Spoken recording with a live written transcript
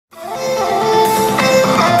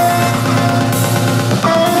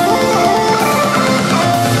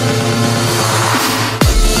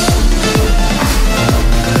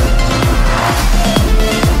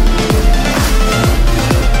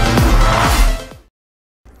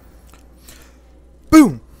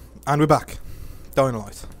Boom! And we're back. Dying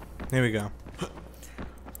Light. Here we go.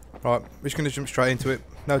 Right, we're just going to jump straight into it.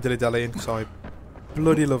 No dilly-dallying, because I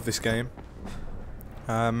bloody love this game.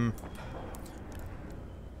 Timur.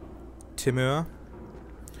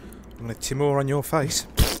 I'm going to Timur on your face.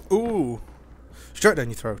 Ooh! Straight down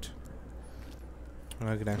your throat. I'm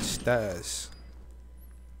going to go downstairs.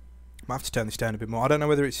 I might have to turn this down a bit more. I don't know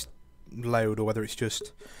whether it's loud or whether it's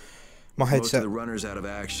just my headset. Most of the runners out of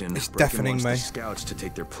action. It's Brecken deafening wants me. the scouts to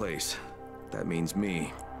take their place. That means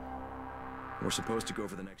me. We're supposed to go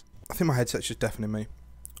for the next. I think my headset's just deafening me.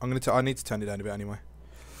 I need to turn it down a bit anyway.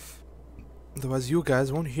 Otherwise you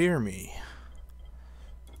guys won't hear me.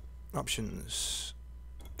 Options.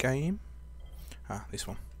 Game. Ah, this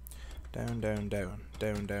one. Down, down, down.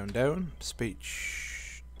 Down, down, down.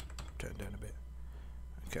 Speech. Turn down a bit.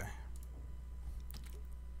 Okay.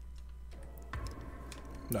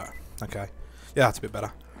 No. Okay. Yeah, that's a bit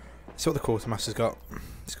better. See what the quartermaster's got.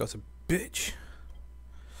 He's got a bitch.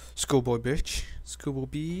 Schoolboy bitch. Schoolboy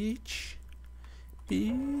bitch.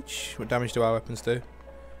 Bitch. What damage do our weapons do?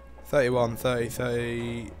 31, 30,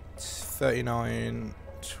 30, 39,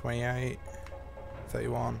 28,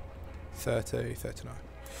 31, 30, 39.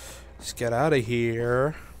 Let's get out of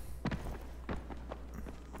here.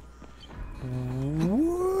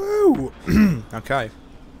 Woo! Okay.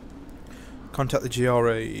 Contact the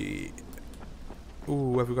GRE.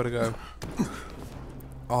 Ooh, where have we got to go?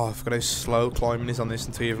 Oh, I forgot how slow climbing is on this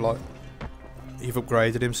until you've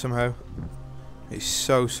upgraded him somehow. It's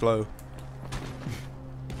so slow.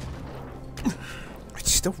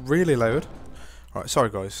 It's still really loud. Alright, sorry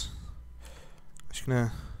guys. I'm just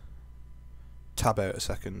gonna tab out a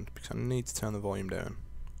second because I need to turn the volume down.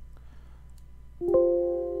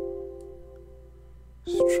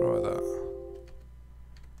 Let's try that.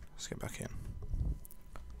 Let's get back in.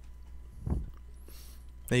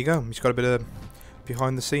 There you go. He's got a bit of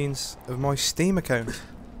behind the scenes of my Steam account.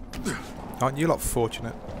 Aren't you lot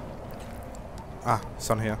fortunate? Ah, it's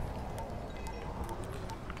on here.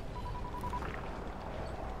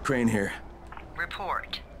 Crane here.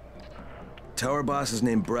 Report. Tower boss is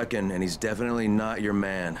named Brecken, and he's definitely not your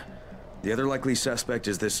man. The other likely suspect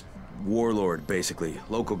is this warlord, basically.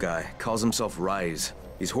 Local guy. Calls himself Rise.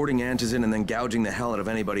 He's hoarding antizin and then gouging the hell out of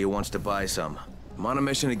anybody who wants to buy some. I'm on a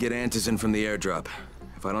mission to get antizin from the airdrop.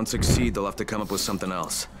 If I don't succeed, they'll have to come up with something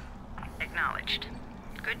else. Acknowledged.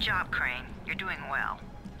 Good job, Crane. You're doing well.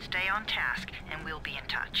 Stay on task, and we'll be in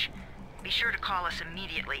touch. Be sure to call us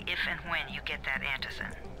immediately if and when you get that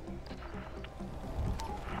antizin.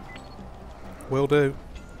 Will do.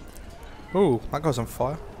 Ooh, that guy's on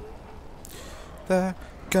fire. That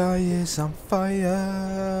guy is on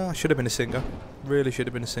fire. I should have been a singer. Really should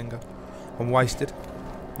have been a singer. I'm wasted.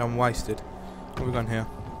 I'm wasted. What have we got here?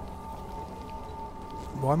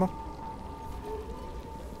 Why am I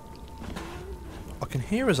can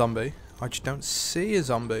hear a zombie. I just don't see a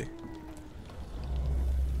zombie.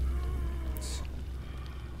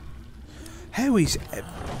 How is...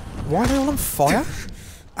 Why are they all on fire?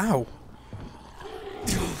 Ow.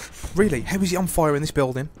 Really? How is he on fire in this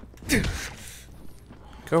building?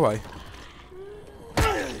 Go away.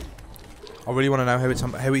 I really want to know how it's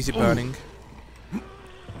on, how is it burning?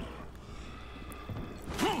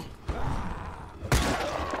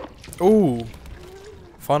 Ooh.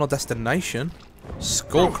 Final destination.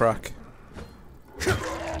 Skullcrack.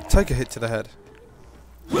 Take a hit to the head.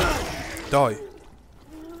 Die.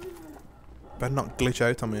 Better not glitch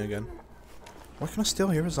out on me again. Why can I still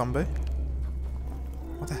hear a zombie?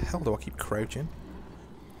 What the hell do I keep crouching?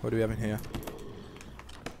 What do we have in here?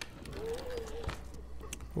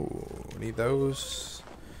 Ooh, we need those.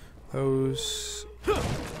 Those.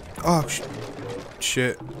 Oh,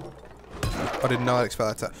 shit. I did not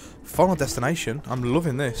expect that. Final destination. I'm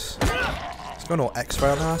loving this. It's going all X-ray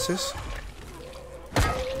on our asses.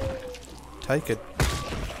 Take a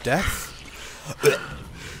death.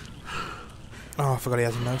 Oh, I forgot he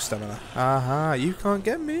has no stamina. Aha, you can't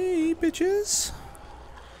get me, bitches.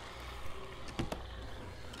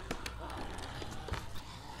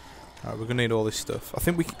 Alright, we're gonna need all this stuff. I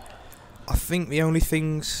think the only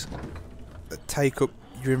things that take up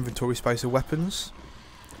your inventory space are weapons.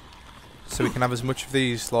 So we can have as much of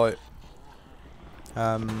these, like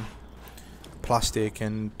plastic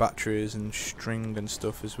and batteries and string and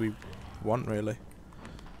stuff as we want, really.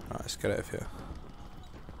 Alright, let's get out of here.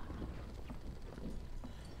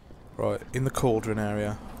 Right, in the cauldron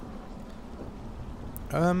area.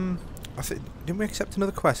 I think, didn't we accept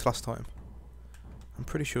another quest last time? I'm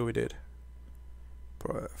pretty sure we did.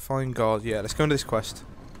 Right, find Ghazi. Yeah, let's go into this quest.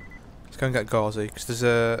 Let's go and get Ghazi, because there's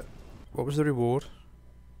a... What was the reward?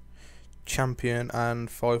 Champion and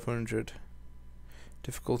 500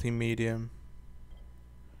 Difficulty medium.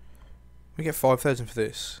 We get 5,000 for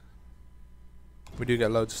this. We do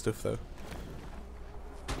get loads of stuff though.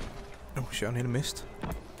 Oh shit, I need a mist.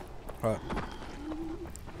 Right.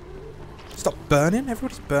 Stop burning,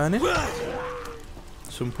 everybody's burning.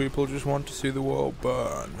 Some people just want to see the world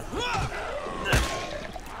burn.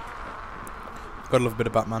 Gotta love a bit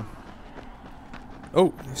of Batman.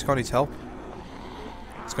 Oh, this guy needs help.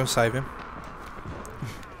 Let's go and save him.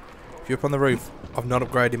 If you're up on the roof, I've not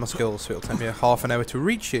upgraded my skills, so it'll take me a half an hour to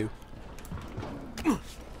reach you.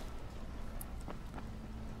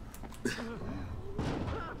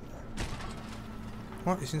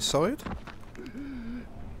 What, he's inside?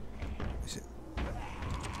 Is it?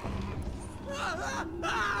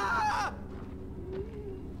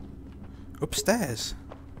 Upstairs?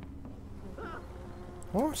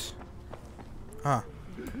 What? Ah.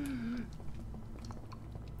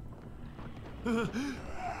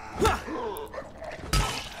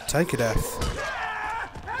 Take a death.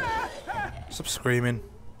 Stop screaming,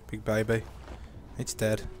 big baby. It's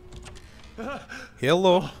dead.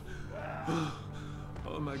 Hello.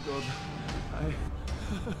 Oh my god.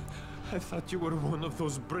 I thought you were one of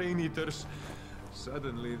those brain eaters.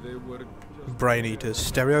 Suddenly they were just Brain eaters.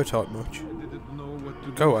 Stereotype much? I didn't know what to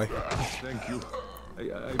do. Go away. Thank you. I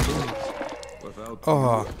don't. Without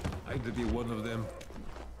Oh. you, I'd be one of them.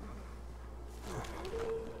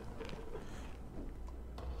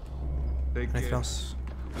 Take Anything care. else?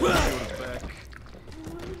 You're back.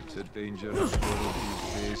 It's a dangerous world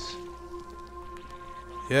these days.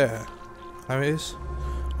 Yeah. How it is?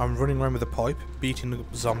 I'm running around with a pipe, beating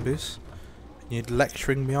up zombies. And you're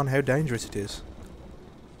lecturing me on how dangerous it is.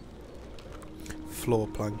 Floor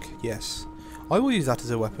plank. Yes. I will use that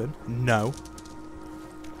as a weapon. No.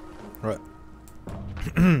 Right.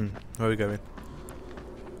 Where are we going?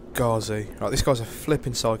 Ghazi. Right, this guy's a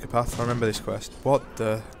flipping psychopath. I remember this quest. What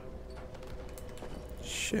the...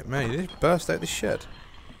 Shit, man, you just burst out the shed.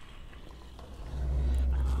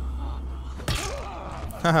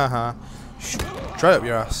 Hahaha. Straight up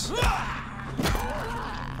your ass.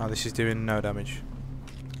 Oh, this is doing no damage.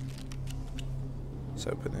 Let's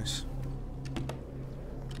open this.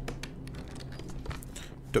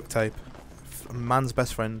 Duct tape. A man's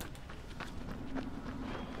best friend.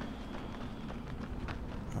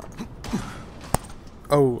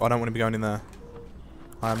 Oh, I don't want to be going in there.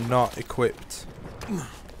 I am not equipped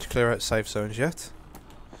to clear out safe zones yet.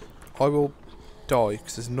 I will die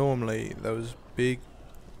because there's normally those big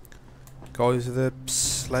guys with the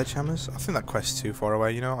sledgehammers. I think that quest's too far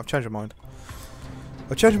away, you know. I've changed my mind.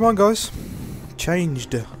 I've changed my mind, guys.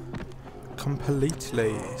 Changed.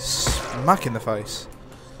 Completely. Smack in the face.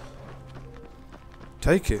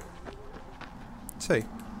 Take it. See.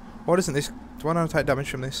 Why doesn't this... Do I not take damage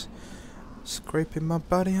from this? Scraping my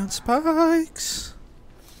body on spikes.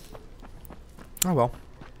 Oh well.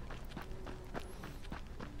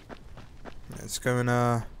 Let's go and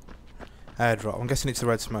airdrop. I'm guessing it's the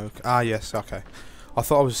red smoke. Ah yes, okay. I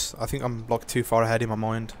think I'm like too far ahead in my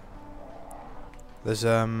mind. There's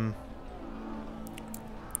another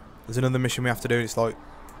mission we have to do and it's like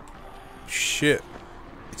shit.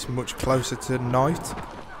 It's much closer to night.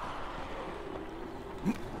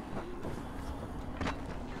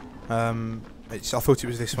 I thought it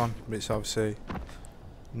was this one, but it's obviously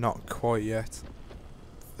not quite yet.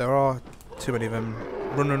 There are too many of them.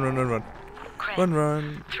 Run, run, run, run, run. Crane, Run,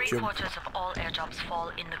 run, jump. 3/4 of all airdrops fall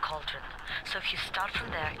in the cauldron. So if you start from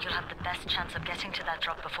there, you'll have the best chance of getting to that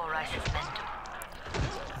drop before Rice's men do.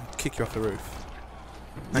 Kick you off the roof.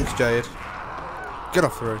 Thanks, Jade. Get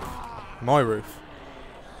off the roof. My roof.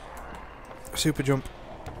 Super jump.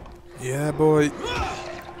 Yeah, boy.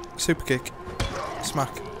 Super kick.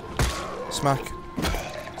 Smack. Smack.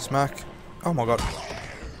 Smack. Oh my god.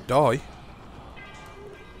 Die.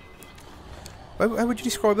 How would you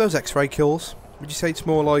describe those X-ray kills? Would you say it's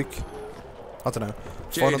more like, I don't know,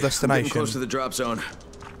 Jade, Final I'm Destination? getting close to the drop zone.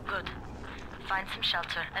 Good. Find some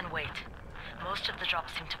shelter and wait. Most of the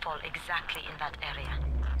drops seem to fall exactly in that area.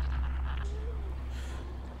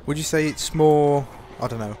 Would you say it's more, I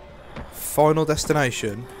don't know, Final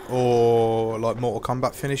Destination or like Mortal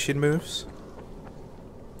Kombat finishing moves?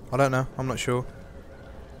 I don't know, I'm not sure.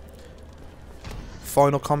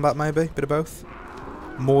 Final Combat maybe, bit of both.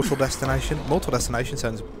 Mortal Destination. Mortal Destination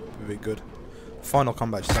sounds a bit good. Final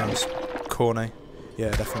Combat sounds corny.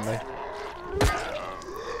 Yeah, definitely.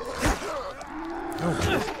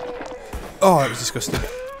 Oh, it was disgusting.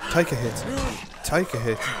 Take a hit. Take a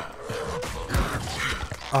hit.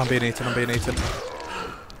 Oh, I'm being eaten, I'm being eaten.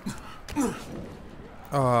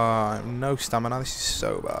 Oh, no stamina, this is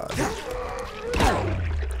so bad.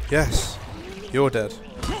 Yes, you're dead.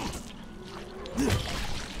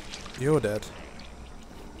 You're dead.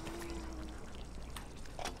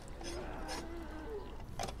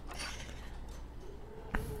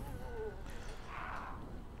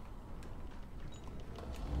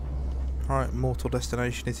 Alright, mortal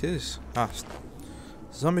destination it is.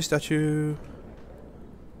 Zombie statue.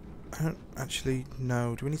 I don't actually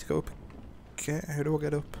know. Do we need to go up? How do I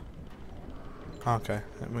get up? Okay,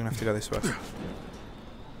 we're gonna have to go this way.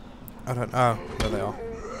 I don't know. There they are.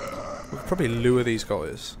 We'll probably lure these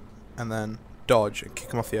guys and then dodge and kick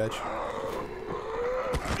them off the edge.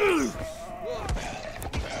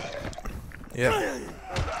 Yep.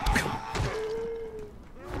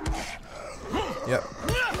 Yep.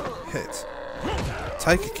 Hit.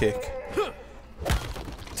 Take a kick.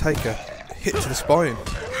 Take a hit to the spine.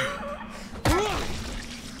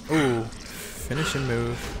 Ooh. Finishing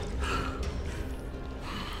move.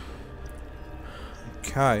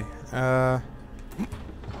 Okay. Alright,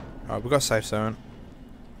 we've got a safe zone.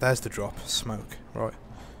 There's the drop. Smoke. Right.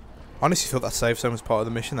 Honestly thought that safe zone was part of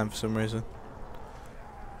the mission then for some reason.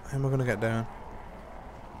 How am I going to get down?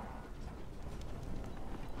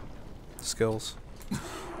 Skills.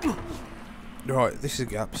 Right, this is a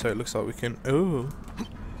gap, so it looks like we can... Ooh.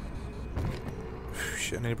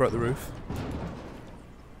 Shit, I nearly broke the roof.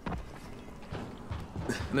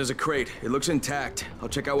 And there's a crate. It looks intact. I'll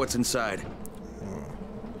check out what's inside.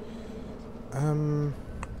 I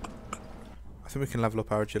think we can level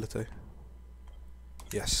up our agility.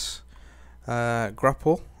 Yes.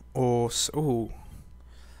 Grapple or... Ooh.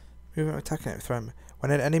 Movement, attacking it, throw.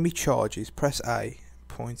 When an enemy charges, press A.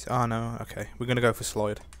 Point. Oh no, okay. We're going to go for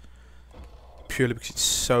slide. Purely because it's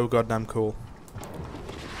so goddamn cool.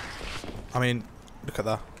 I mean, look at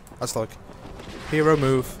that. That's like hero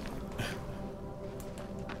move.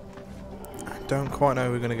 I don't quite know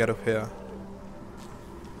how we're going to get up here.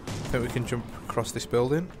 I think we can jump across this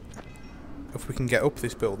building. If we can get up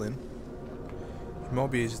this building, it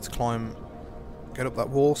might be easy to climb, get up that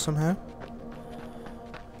wall somehow.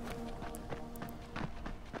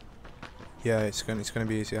 Yeah, it's going to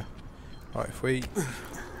be easier. Right, if we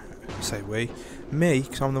say me,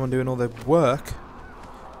 because I'm the one doing all the work.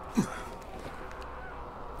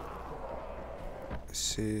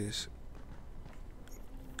 This is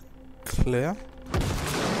clear.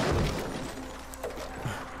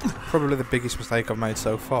 Probably the biggest mistake I've made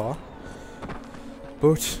so far.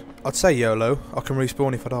 But I'd say YOLO. I can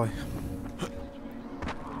respawn if I die.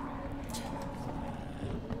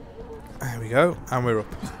 There we go, and we're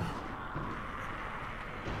up.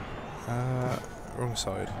 Wrong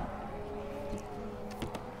side.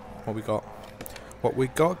 What we got? What we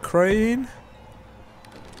got, Crane?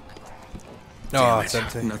 Oh, it's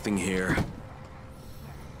empty. Nothing here.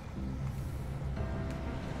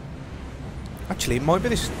 Actually, it might be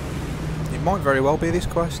this. It might very well be this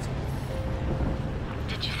quest.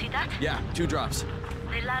 Did you see that? Yeah, 2 drops.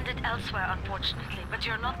 They landed elsewhere, unfortunately, but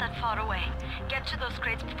you're not that far away. Get to those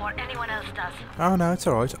crates before anyone else does. Oh no, it's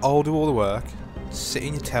alright. I'll do all the work. Sit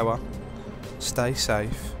in your tower. Stay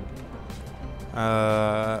safe.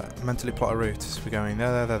 Mentally plot a route. We're going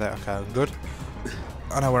there. Okay, I'm good.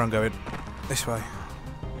 I know where I'm going. This way.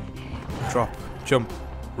 Drop. Jump.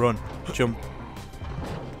 Run. Jump.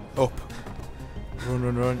 Up.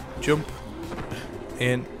 Run. Jump.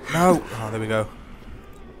 In. No! Oh, there we go.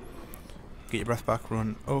 Get your breath back.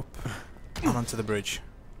 Run up. And onto the bridge.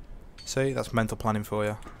 See? That's mental planning for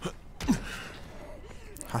you.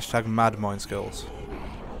 Hashtag mad mind skills.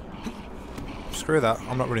 Screw that.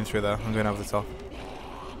 I'm not running through there. I'm going over the top.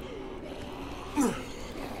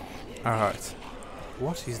 Alright.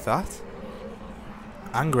 What is that?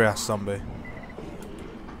 Angry ass zombie.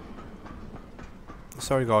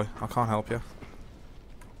 Sorry guy, I can't help you.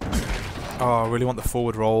 Oh, I really want the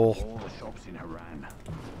forward roll. All the shops in Iran.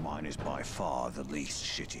 Mine is by far the least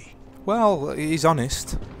shitty. Well, he's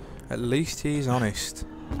honest. At least he's honest.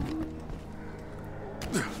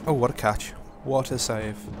 Oh, what a catch. What a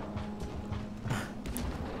save.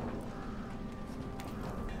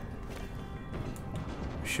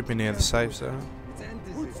 Should be near the safe zone.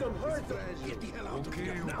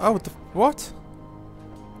 Oh, what?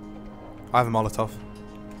 I have a Molotov.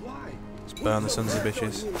 Let's burn the sons of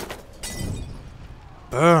bitches.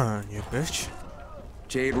 Burn, you bitch.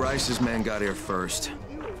 Jade Rice's men got here first.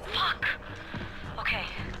 Fuck! Okay,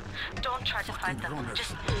 don't try to fight them.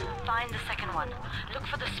 Just find the second one. Look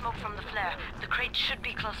for the smoke from the flare. The crate should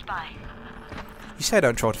be close by. You say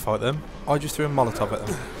don't try to fight them. I just threw a Molotov at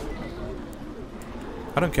them.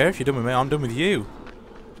 I don't care if you're done with me, I'm done with you.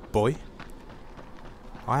 Boy.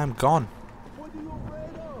 I am gone.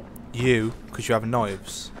 You, because you have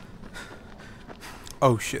knives.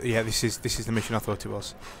 Oh shit, yeah, this is the mission I thought it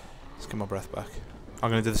was. Let's get my breath back. I'm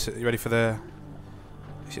gonna do this. You ready for the...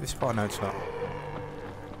 Is it this part? No, it's not.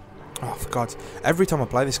 Oh, for God. Every time I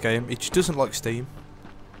play this game, it just doesn't like Steam.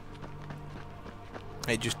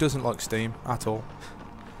 It just doesn't like Steam at all.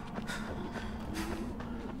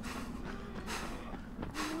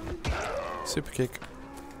 Super kick.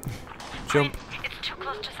 Jump. It's too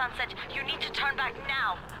close to sunset. You need to turn back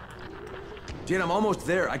now. Jade, I'm almost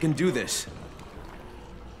there. I can do this.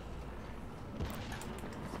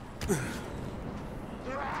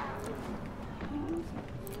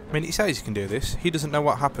 I mean, he says he can do this. He doesn't know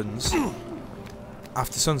what happens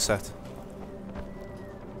after sunset.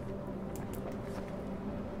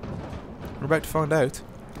 We're about to find out.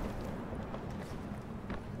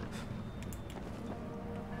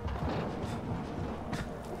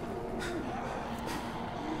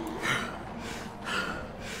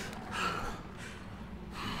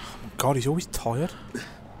 God, he's always tired.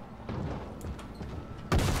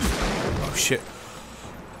 Oh shit.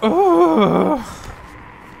 Oh!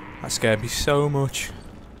 That scared me so much.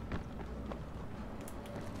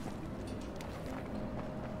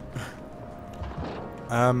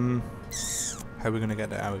 How are we gonna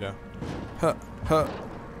get there? How we go? Huh, huh,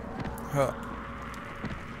 huh.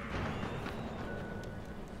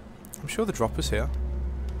 I'm sure the dropper's here.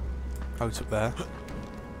 Oh, it's up there.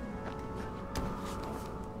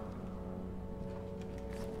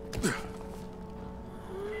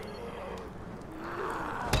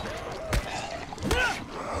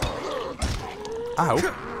 Ow!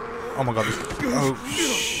 Oh my God! Oh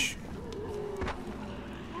shh!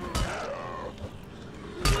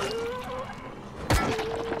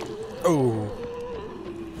 Oh!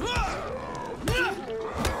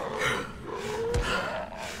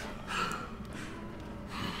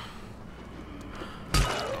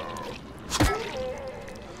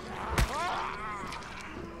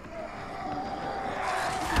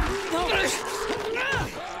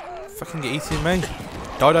 Fucking get eating me!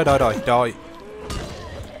 Die! Die! Die! Die! Die!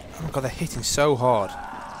 Oh my God, they're hitting so hard.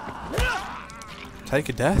 Take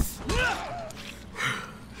a death?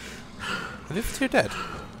 Are the other two dead?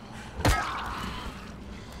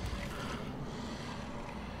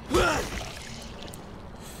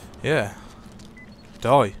 Yeah.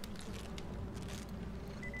 Die.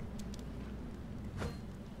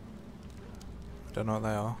 Don't know what they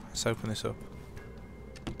are. Let's open this up.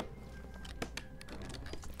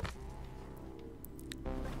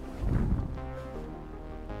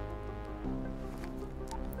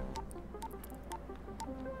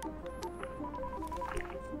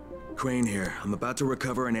 Crane here. I'm about to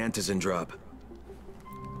recover an antizin drop.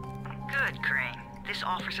 Good, Crane. This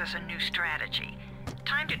offers us a new strategy.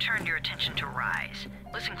 Time to turn your attention to Rise.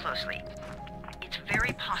 Listen closely. It's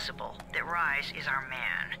very possible that Rise is our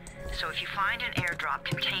man. So if you find an airdrop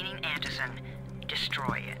containing antizin,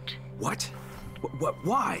 destroy it. What?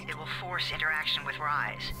 Why? It will force interaction with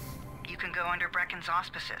Rise. You can go under Brecken's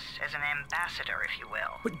auspices as an ambassador, if you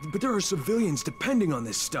will. But there are civilians depending on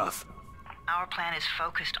this stuff. Our plan is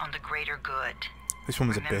focused on the greater good. This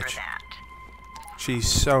woman's a Remember bitch. that. She's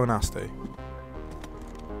so nasty.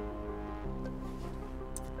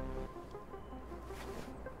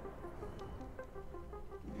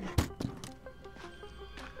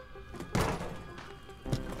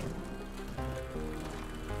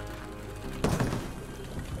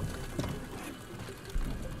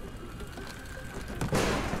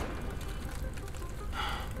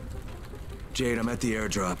 Jade, I'm at the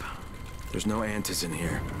airdrop. There's no antizin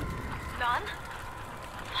here. None?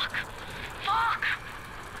 Fuck. Fuck!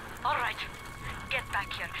 Alright. Get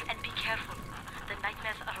back here and be careful. The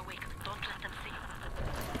nightmares are awake. Don't let them see you.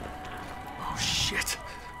 Oh shit.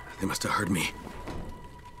 They must have heard me.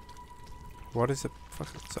 What is it? Fuck,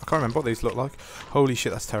 I can't remember what these look like. Holy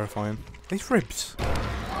shit, that's terrifying. These ribs.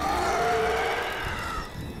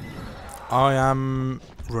 I am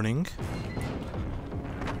running.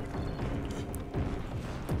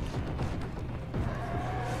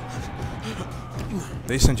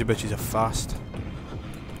 These sons of bitches are fast.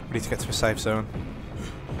 We need to get to a safe zone.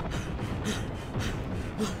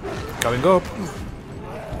 Going up.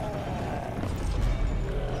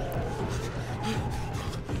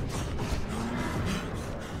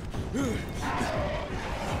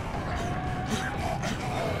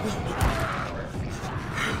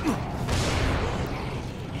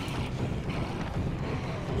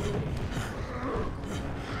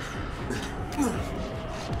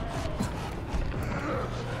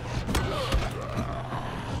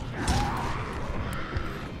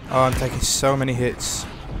 Oh, I'm taking so many hits.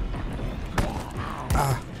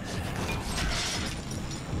 Ah.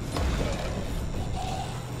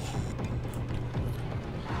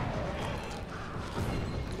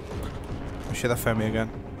 shit, that found me again.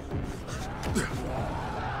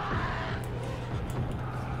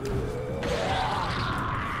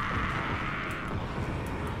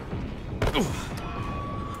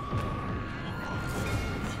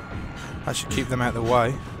 I should keep them out of the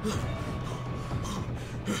way.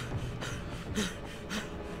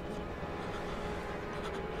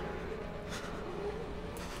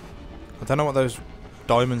 I don't know what those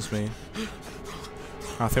diamonds mean.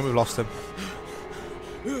 I think we've lost him.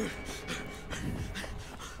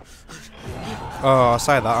 Oh, I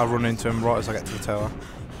say that, I run into him right as I get to the tower.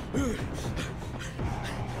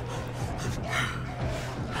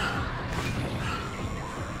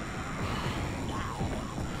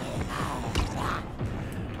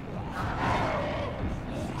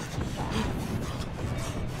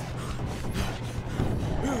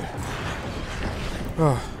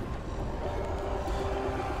 Oh.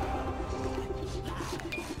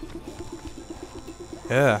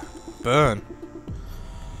 Yeah, burn.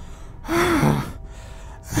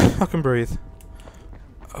 I can breathe.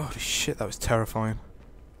 Holy shit, that was terrifying.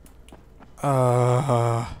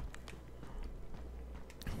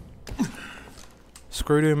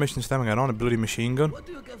 Screw doing missions them again on a bloody machine gun. What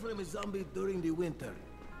do you get from a zombie during the winter?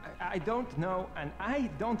 I don't know, and I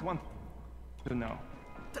don't want to know.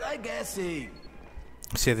 Try guessing.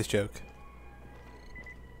 See this joke.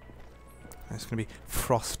 It's gonna be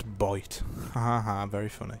frostbite. Haha, very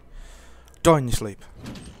funny. Die in your sleep.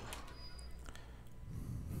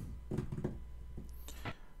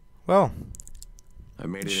 Well, I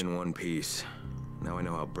made it in one piece. Now I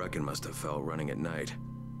know how Brecken must have felt running at night.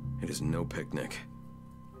 It is no picnic.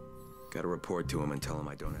 Gotta report to him and tell him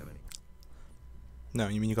I don't have any. no,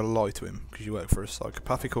 you mean you gotta lie to him because you work for a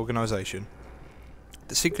psychopathic organisation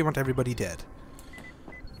that secretly want everybody dead.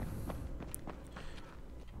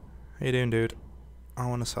 How you doing, dude? I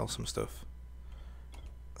want to sell some stuff.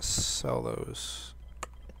 Sell those.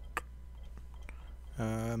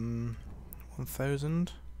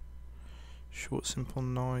 1,000. Short simple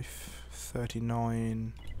knife.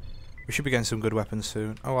 39. We should be getting some good weapons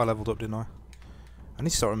soon. Oh, I leveled up, didn't I? I need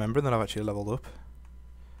to start remembering that I've actually leveled up.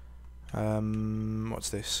 What's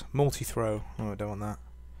this? Multi-throw. Oh, I don't want that.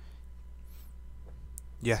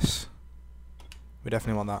 Yes. We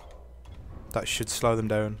definitely want that. That should slow them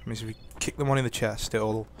down. It means if we kick them one in the chest,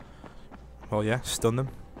 it'll... well, yeah, stun them.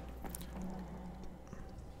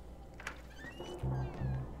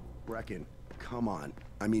 Brecken, come on.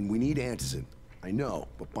 I mean, we need Antizin. I know,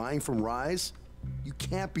 but buying from Rise? You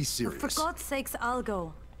can't be serious. For God's sakes, I'll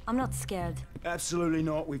go. I'm not scared. Absolutely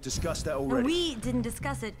not. We've discussed that And already. we didn't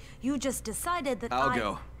discuss it. You just decided that I'll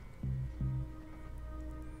go.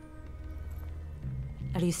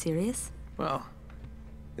 Are you serious? Well,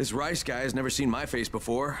 this Rice guy has never seen my face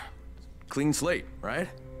before. Clean slate, right?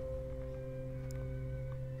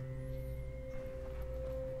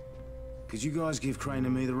 Could you guys give Crane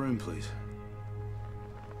and me the room, please?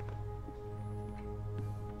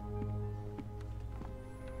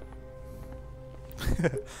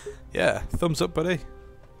 Yeah, thumbs up, buddy.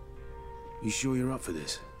 You sure you're up for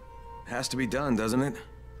this? Has to be done, doesn't it?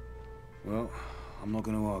 Well, I'm not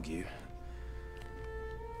going to argue.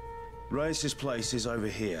 Rice's place is over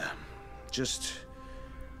here. Just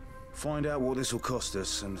find out what this will cost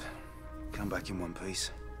us and come back in one piece.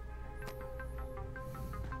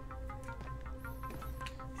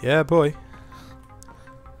 Yeah, boy.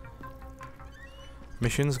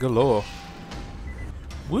 Missions galore.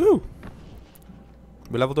 Woo!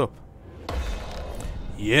 We leveled up.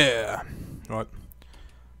 Yeah. Right.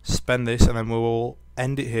 Spend this and then we'll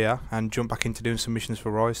end it here and jump back into doing some missions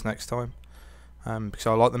for Rise next time. Because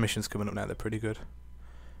I like the missions coming up now, they're pretty good.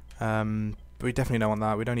 But we definitely don't want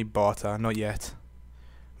that. We don't need barter, not yet.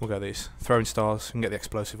 We'll go these. Throwing stars, we can get the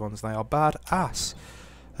explosive ones. They are badass.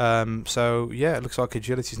 So yeah, it looks like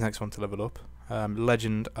Agility's next one to level up.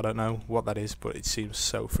 Legend, I don't know what that is, but it seems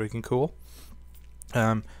so freaking cool.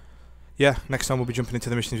 Yeah, next time we'll be jumping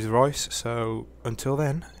into the missions with Rice. So until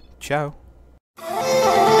then, ciao.